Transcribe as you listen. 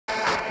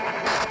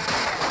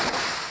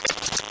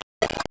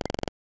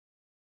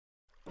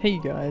Hey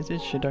guys,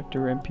 it's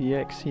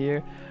ShaductorMPX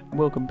here.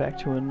 Welcome back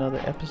to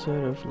another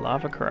episode of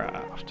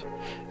LavaCraft.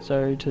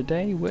 So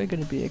today we're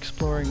going to be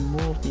exploring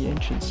more of the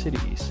ancient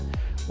cities.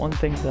 One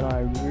thing that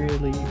I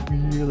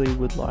really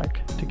would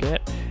like to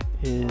get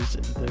is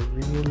the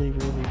really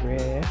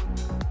rare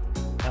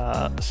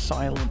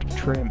silent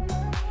trim.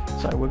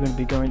 So we're going to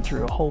be going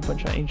through a whole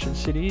bunch of ancient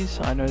cities.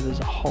 I know there's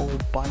a whole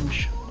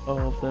bunch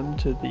of them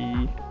to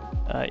the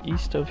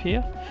east of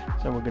here,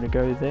 so we're going to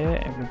go there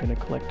and we're going to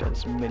collect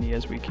as many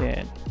as we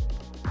can.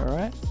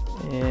 Alright,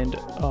 and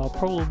I'll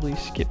probably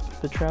skip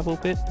the travel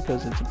bit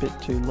because it's a bit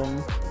too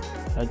long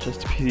just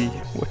to be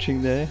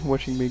watching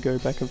me go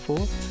back and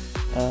forth.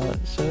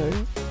 So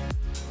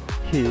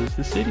here's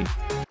the city.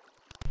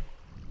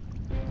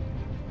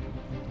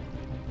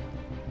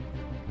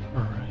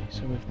 Alright,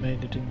 so we've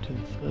made it into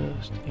the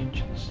first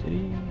ancient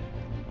city.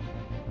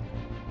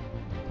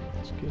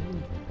 Let's go.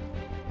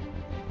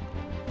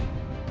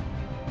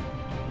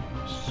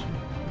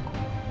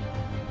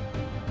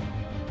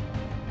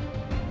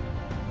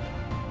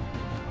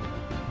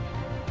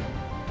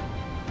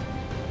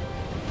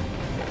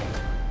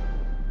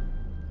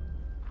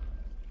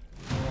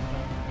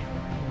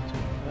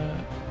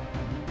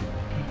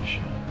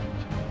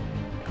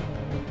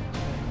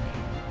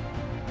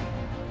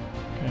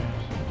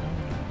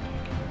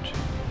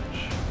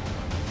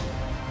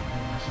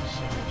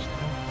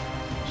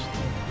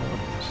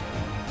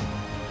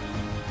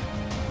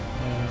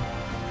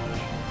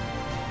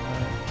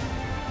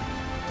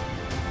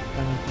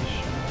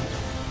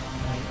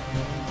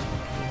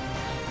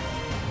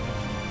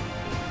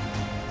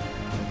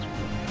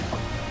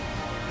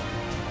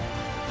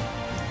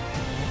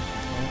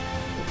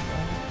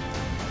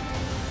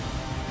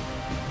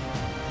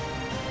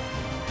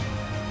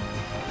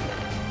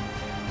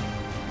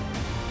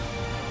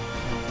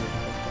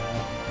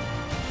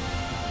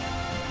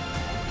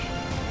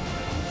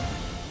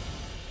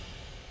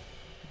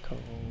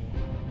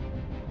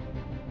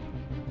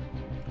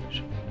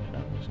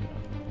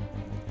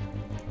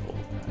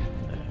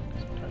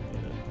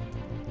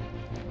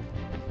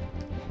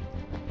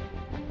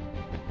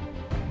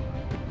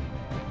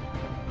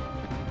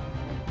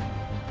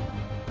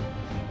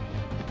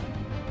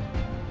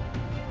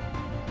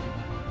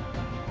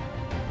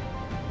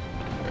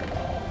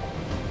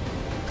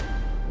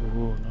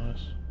 Ooh,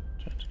 nice.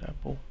 Chanted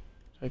apple.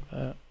 Take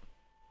that.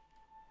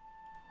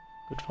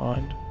 Good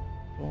find.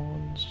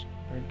 Thorns,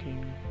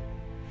 drinking.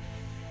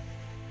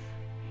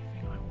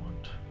 Anything I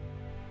want.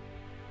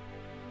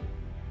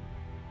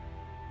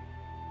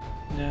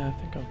 Yeah, I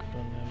think I'm good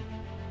on them.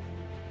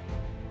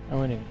 I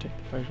won't even take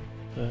the potion,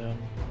 the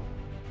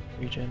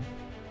regen.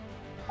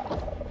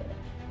 Because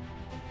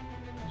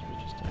we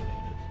just don't need it.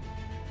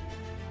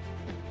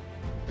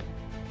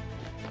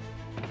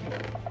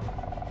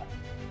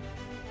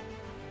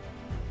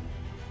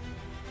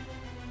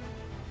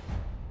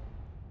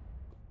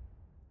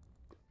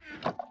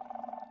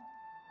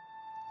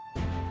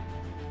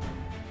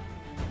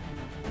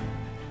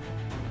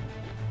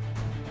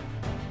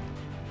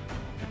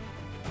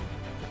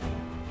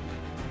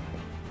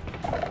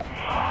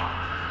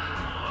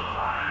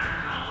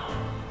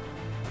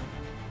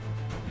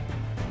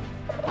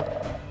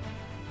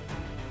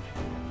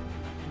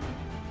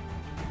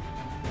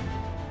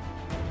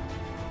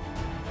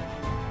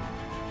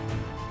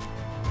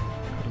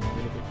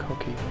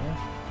 Cocky there.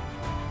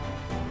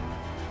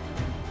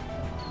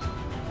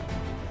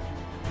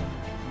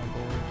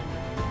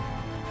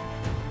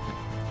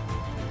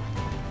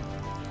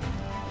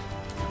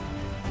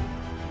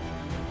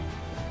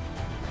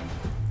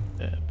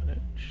 Yeah, but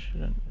it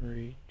shouldn't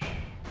reach.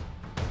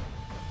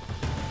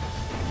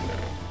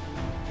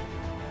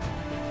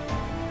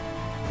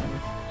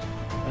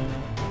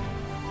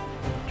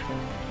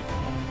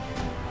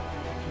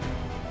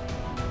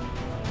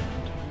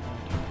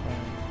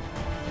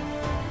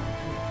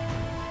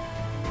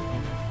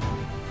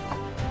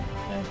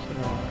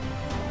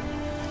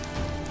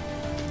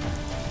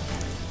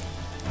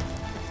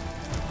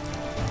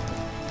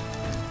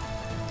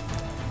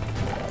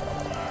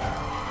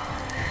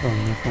 Oh,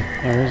 nothing.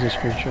 There is this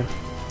creature.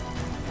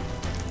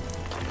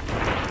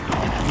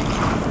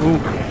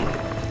 Ooh.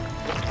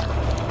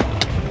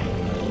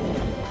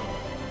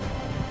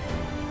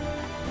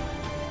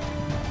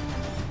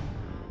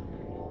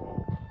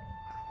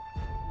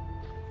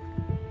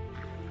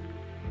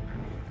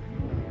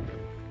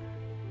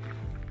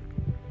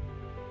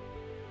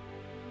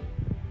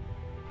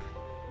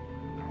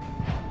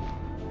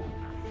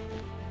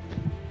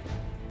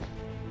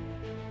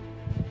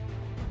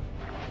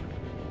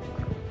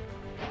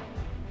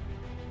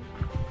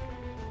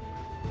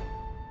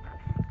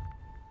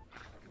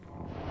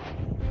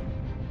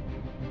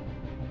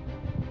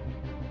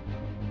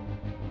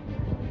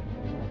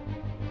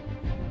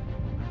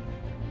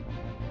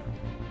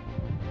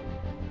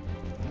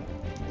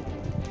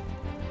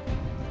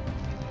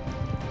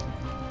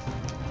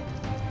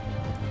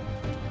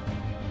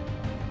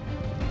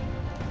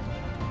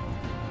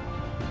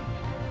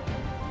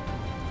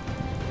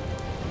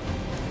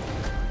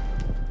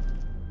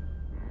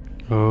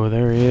 Oh,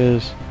 there he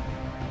is.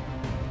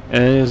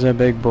 It is a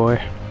big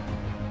boy.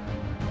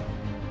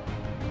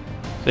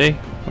 See?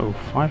 Oh,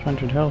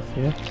 500 health,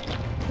 yeah.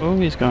 Oh,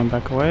 he's going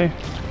back away.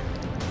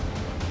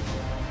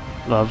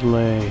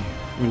 Lovely.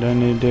 We don't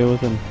need to deal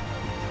with him.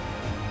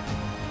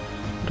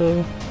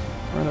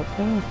 Right up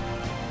there.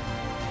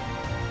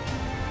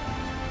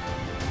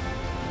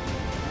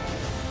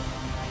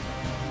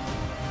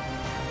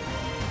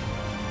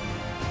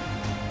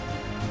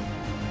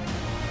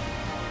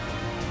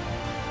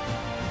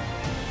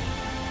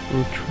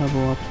 We'll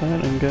travel up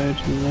that and go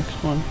to the next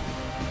one.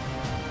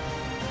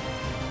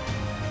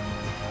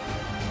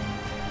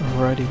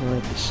 Alrighty, we're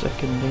at the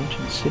second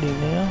ancient city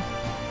now.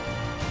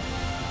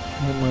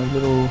 On my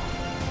little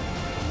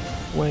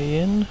way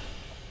in.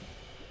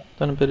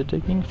 Done a bit of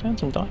digging, found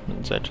some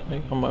diamonds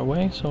actually on my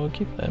way, so I'll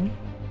keep them.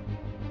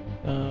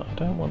 I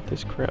don't want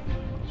this crap,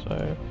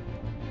 so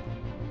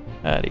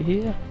out of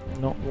here,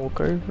 not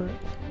walk over it.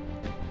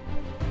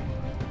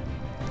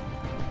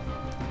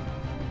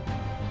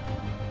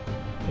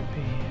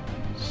 Maybe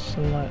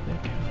slightly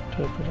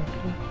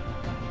counterproductive.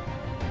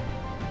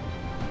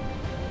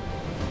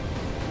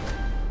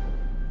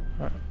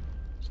 Alright,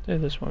 let's do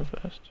this one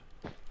first.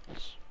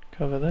 Let's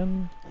cover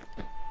them.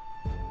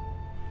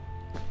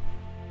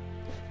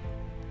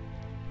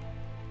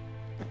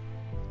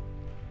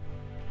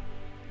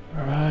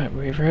 Alright,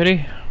 we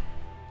ready?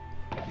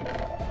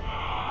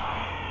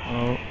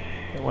 Oh,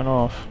 it went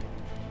off.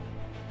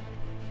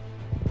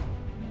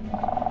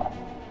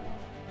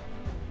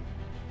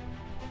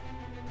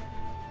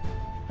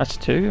 That's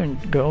 2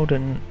 and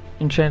golden,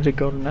 enchanted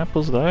golden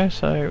apples though,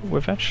 so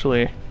we've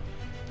actually...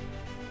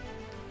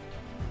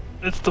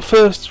 It's the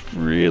first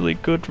really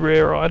good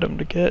rare item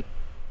to get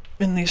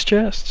in these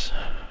chests.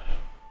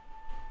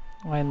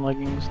 Iron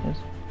leggings, there's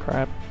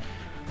crap.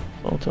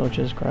 Soul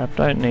torches, crap.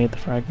 Don't need the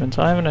fragments.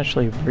 I haven't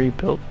actually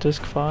rebuilt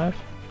Disc 5,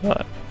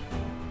 but...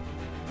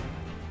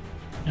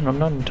 And I'm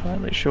not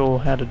entirely sure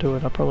how to do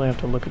it. I probably have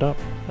to look it up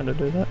how to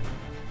do that.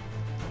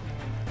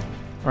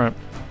 Alright.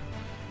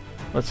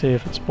 Let's see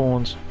if it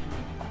spawns. So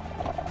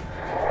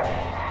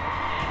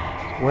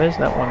where's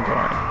that one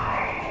going?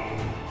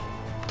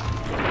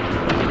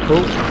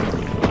 Oh!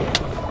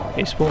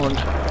 He spawned.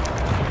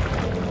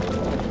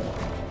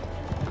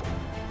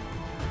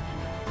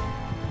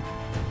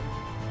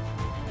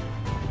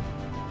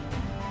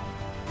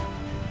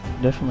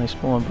 Definitely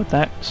spawned, but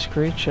that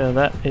screecher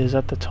that is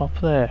at the top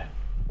there.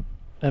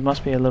 There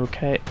must be a little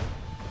cave.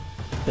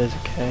 There's a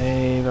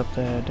cave up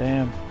there,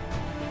 damn.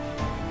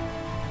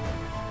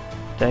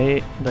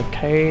 The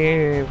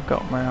cave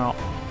got me out.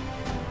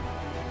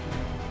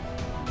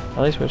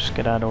 At least we've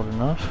skedaddled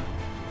enough.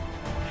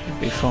 Should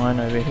be fine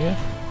over here.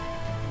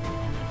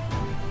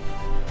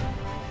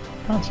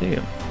 Can't see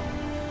him.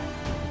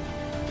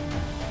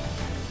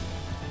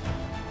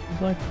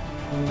 He's like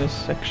in this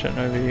section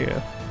over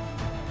here.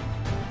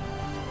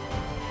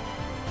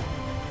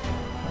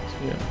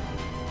 Yeah.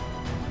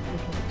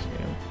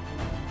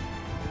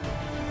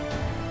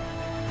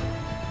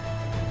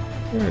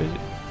 Where is he?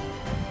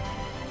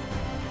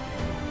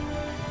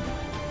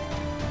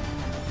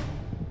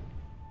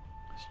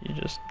 So you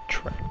just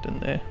trapped in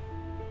there.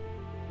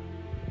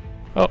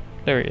 Oh,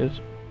 there he is.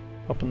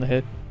 Up in the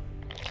head.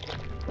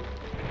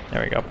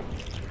 There we go.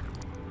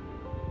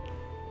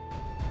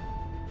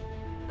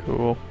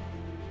 Cool.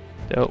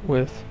 Dealt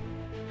with.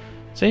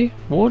 See?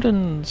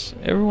 Wardens.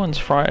 Everyone's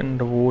frightened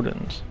of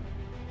wardens.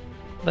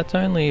 That's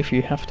only if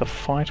you have to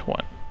fight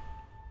one.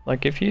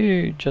 Like if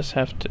you just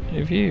have to,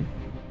 if you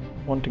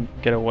want to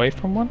get away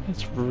from one,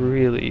 it's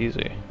really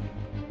easy.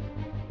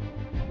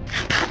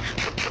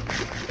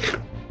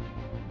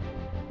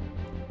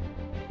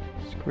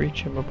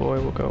 Screecher, my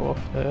boy, will go off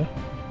there.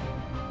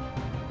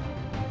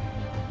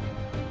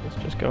 Let's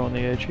just go on the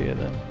edge here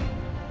then.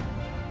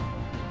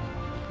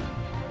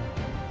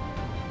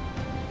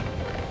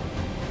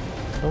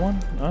 Another one,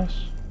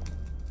 nice.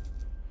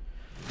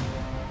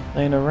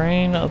 Lane of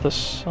Rain, other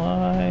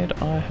side.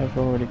 I have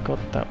already got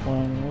that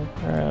one. We'll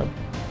grab.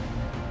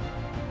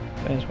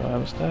 There's why I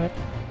have a stack.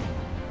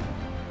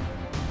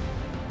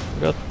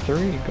 We got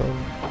 3 golden.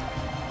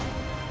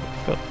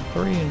 We've got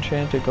 3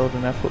 enchanted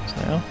golden apples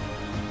now.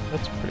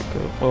 That's pretty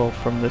cool. Well,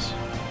 from this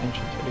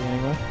ancient city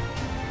anyway.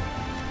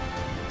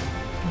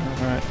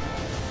 Alright.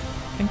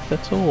 I think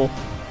that's all.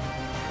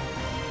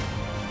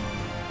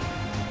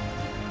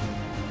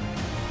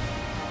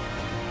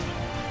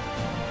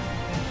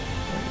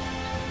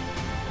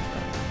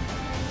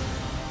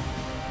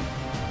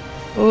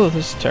 Oh,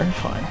 this is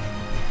terrifying.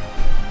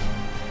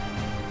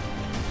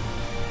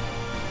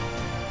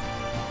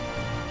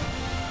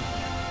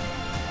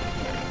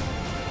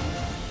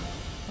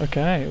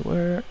 Okay,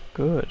 we're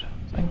good.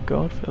 Thank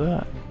God for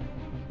that.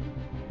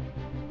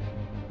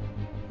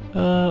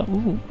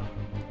 Ooh.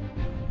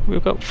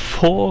 We've got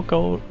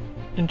 4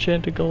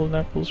 enchanted golden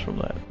apples from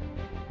that.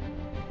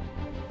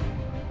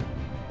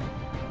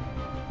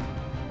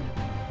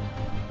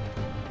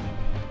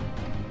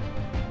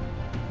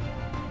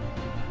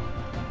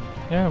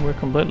 Yeah, we're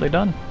completely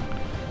done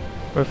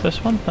with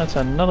this one. That's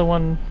another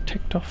one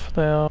ticked off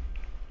there.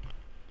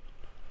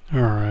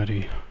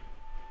 Alrighty.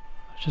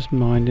 just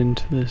mined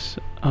into this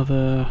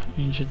other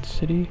ancient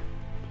city.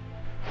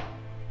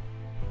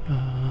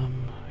 I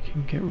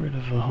can get rid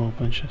of a whole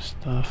bunch of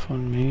stuff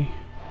on me.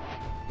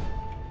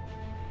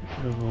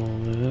 Get rid of all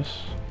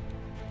this.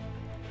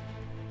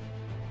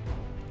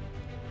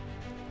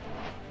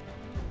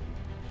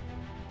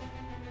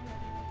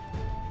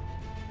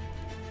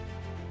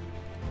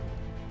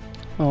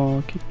 Oh,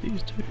 I'll keep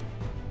these two.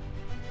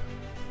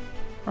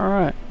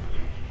 Alright.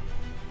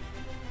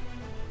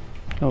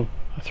 Oh,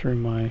 I threw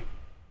my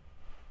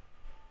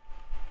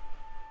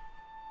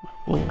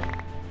wool.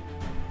 There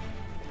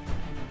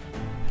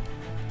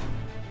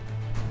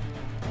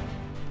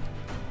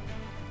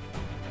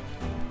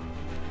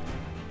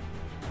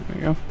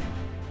we go.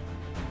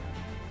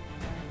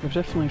 We've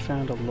definitely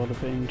found a lot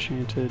of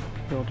enchanted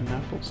golden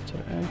apples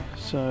today,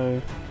 so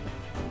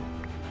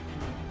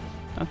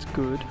that's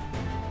good.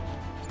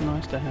 It's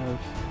nice to have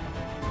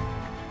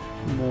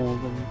more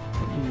than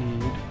what you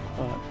need,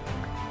 but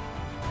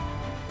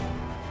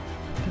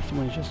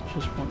definitely just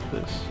want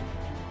this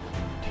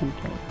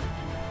template.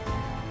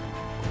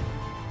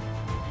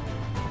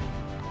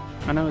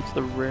 I know it's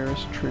the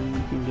rarest trim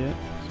you can get,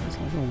 so it's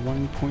like a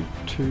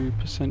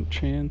 1.2%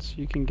 chance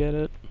you can get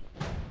it.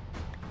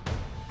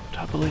 But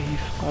I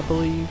believe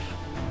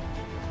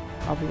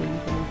I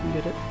can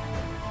get it.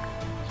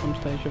 At some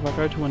stage, if I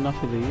go to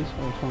enough of these,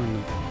 I'll find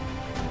them.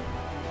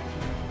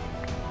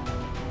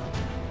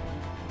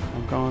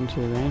 I've gone to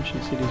the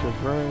ancient cities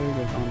with Rogue,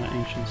 I've gone to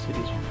ancient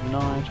cities with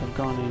Knight, I've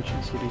gone to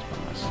ancient cities by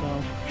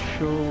myself.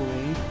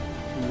 Surely,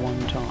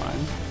 one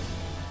time,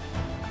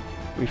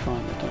 we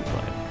find the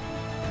template.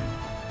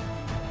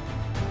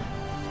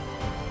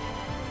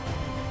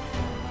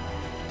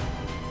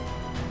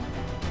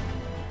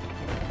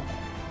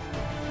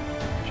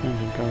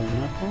 Change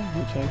golden apple,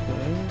 we'll take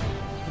those,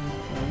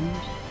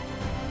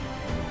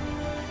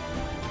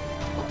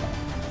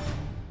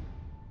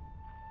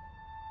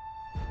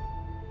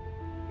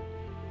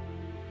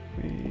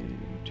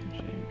 Too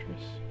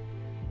dangerous.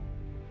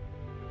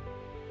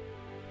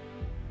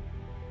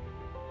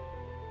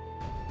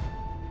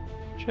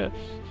 Chest.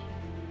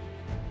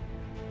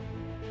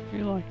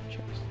 We like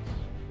chests.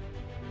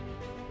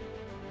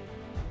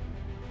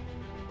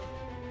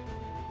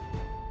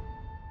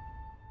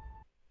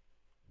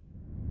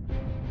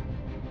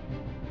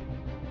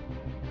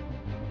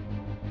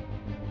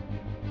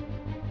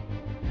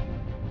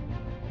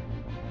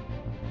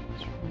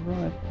 It's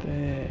right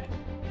there.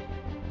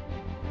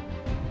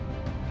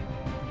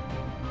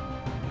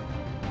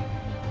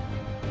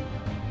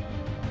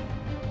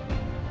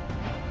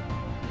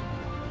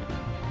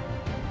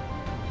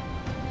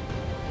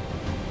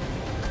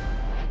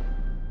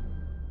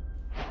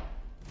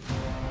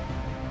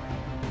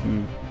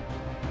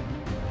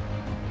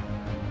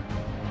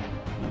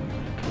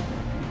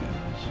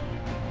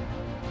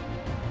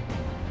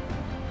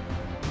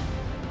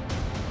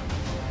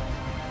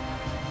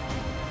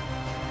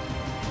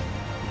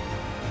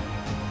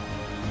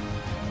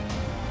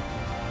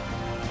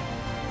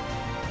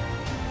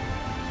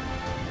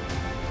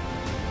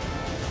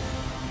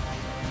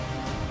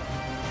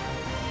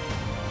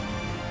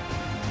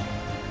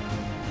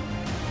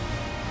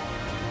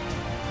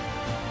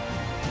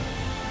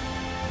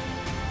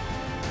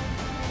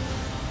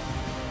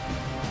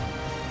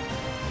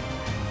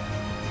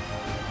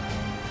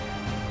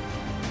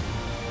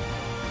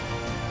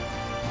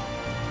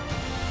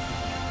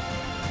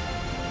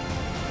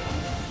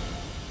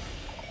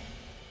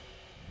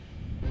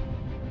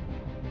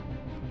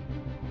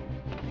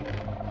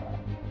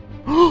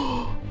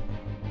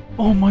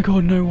 Oh my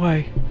god, no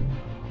way.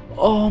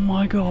 Oh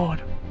my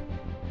god.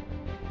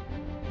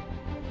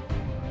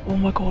 Oh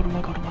my god, oh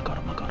my god, oh my god,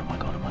 oh my god, oh my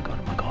god, oh my god,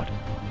 oh my god.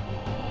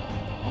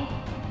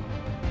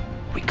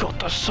 We got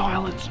the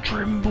silence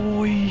trim,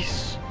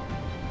 boys.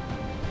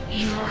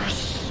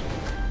 Yes.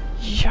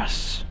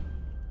 Yes.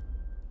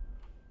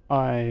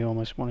 I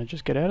almost want to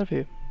just get out of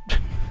here.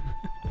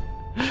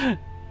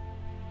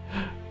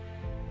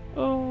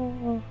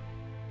 Oh.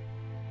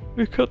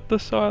 We got the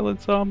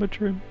silence armor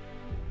trim.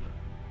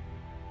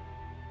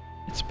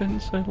 It's been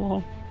so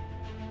long.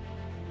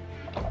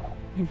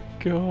 Thank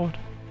God.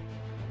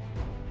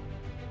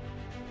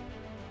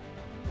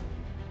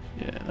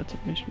 Yeah, that's a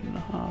mission and a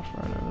half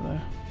right over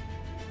there.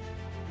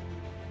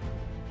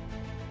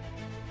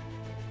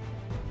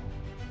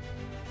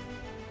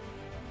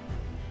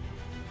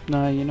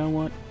 No, you know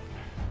what?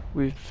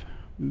 We've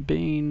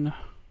been...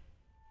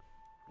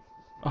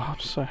 Oh, I'm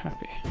so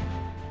happy.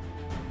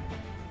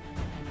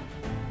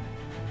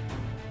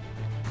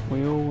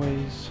 We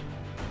always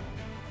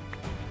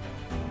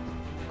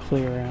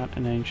clear out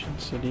an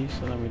ancient city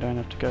so that we don't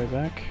have to go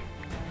back,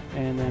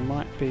 and there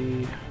might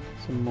be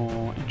some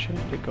more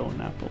enchanted golden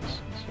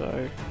apples,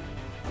 so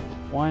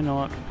why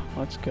not?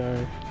 Let's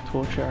go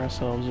torture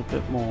ourselves a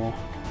bit more,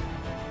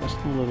 just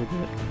a little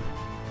bit,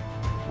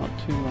 not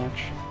too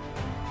much.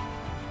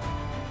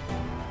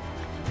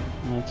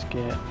 And let's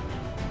get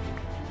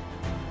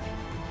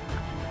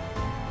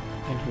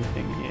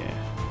everything here.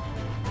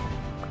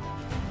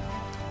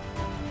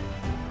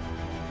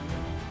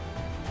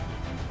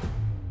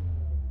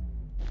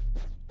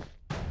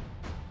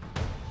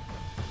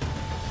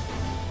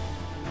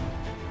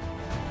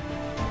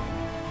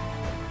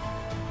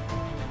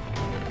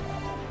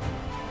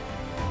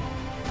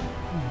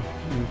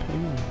 MP.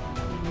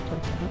 We'll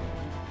take that.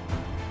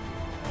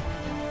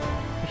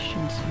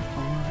 Efficiency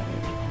 5.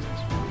 What's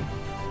this one?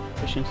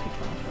 Efficiency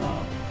 5.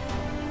 Oh.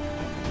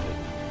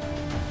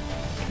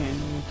 Okay,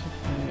 need to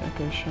play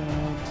Echo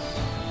Shards.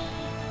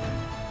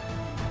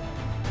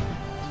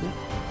 That's it.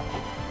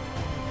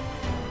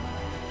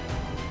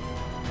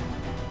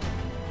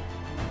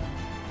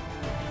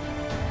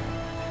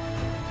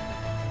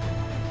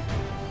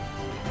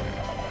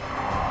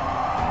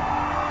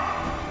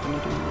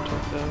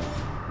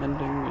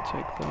 Mending, we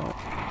take that.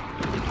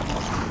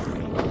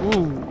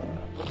 Ooh!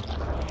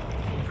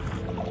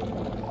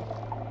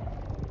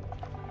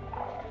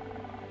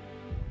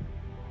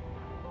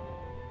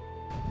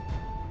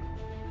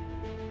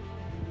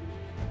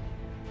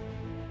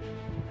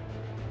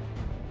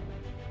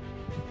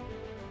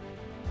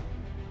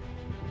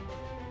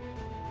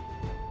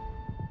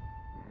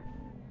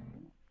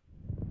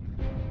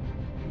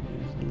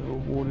 Here's a little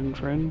warden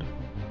trend.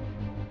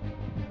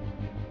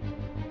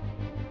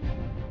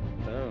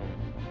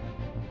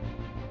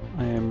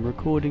 I am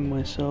recording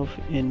myself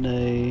in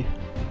a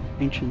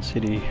ancient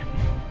city.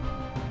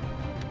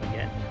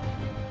 Again?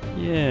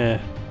 Yeah.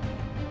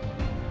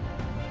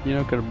 You're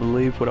not gonna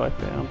believe what I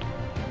found.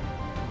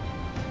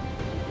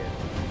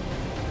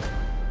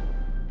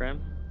 Trim?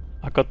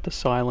 I got the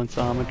silence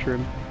armor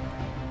trim.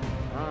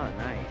 Oh,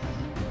 nice.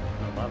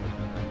 I love it.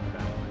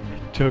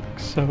 It took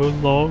so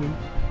long.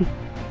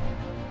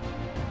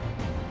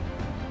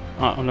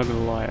 I'm not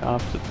gonna lie,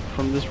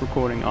 from this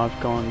recording I've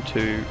gone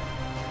to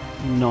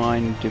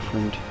 9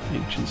 different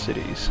ancient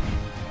cities.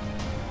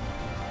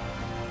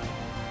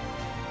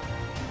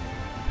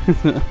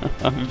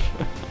 I've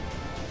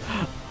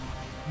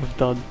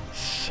done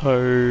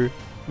so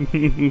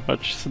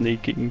much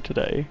sneaking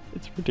today.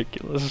 It's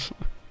ridiculous.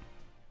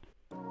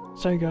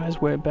 So guys,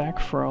 we're back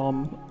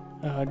from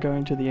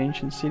going to the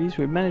ancient cities.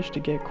 We've managed to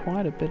get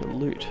quite a bit of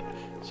loot.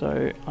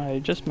 So I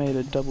just made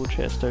a double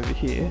chest over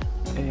here,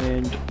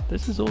 and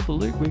this is all the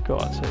loot we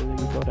got. So we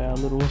got our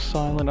little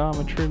silent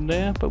armor trim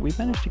there, but we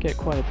managed to get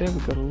quite a bit. We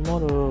got a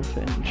lot of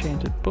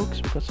enchanted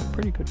books. We got some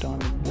pretty good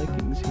diamond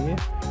leggings here,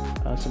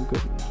 some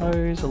good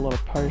hose, a lot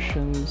of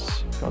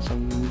potions. Got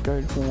some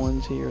goat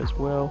horns here as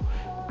well.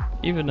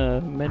 Even a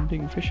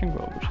mending fishing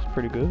rod, which is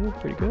pretty good.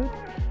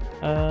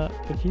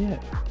 But yeah,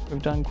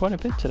 we've done quite a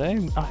bit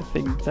today. I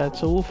think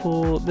that's all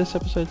for this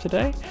episode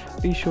today.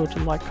 Be sure to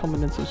like,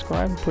 comment and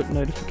subscribe, put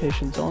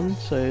notifications on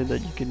so that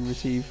you can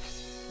receive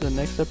the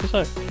next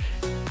episode.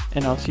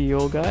 And I'll see you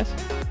all guys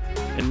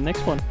in the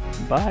next one.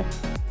 Bye.